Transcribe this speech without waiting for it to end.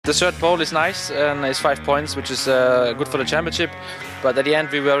The third pole is nice and it's 5 points, which is good for the championship. But at the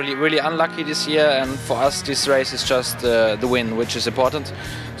end, we were really unlucky this year, and for us, this race is just the win, which is important.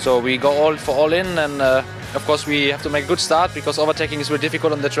 So we go all in, and of course we have to make a good start because overtaking is really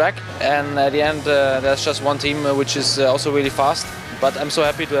difficult on the track. And at the end, there's just one team which is also really fast. But I'm so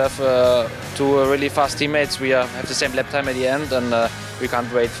happy to have two really fast teammates. We have the same lap time at the end, and we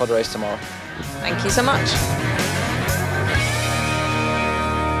can't wait for the race tomorrow. Thank you so much.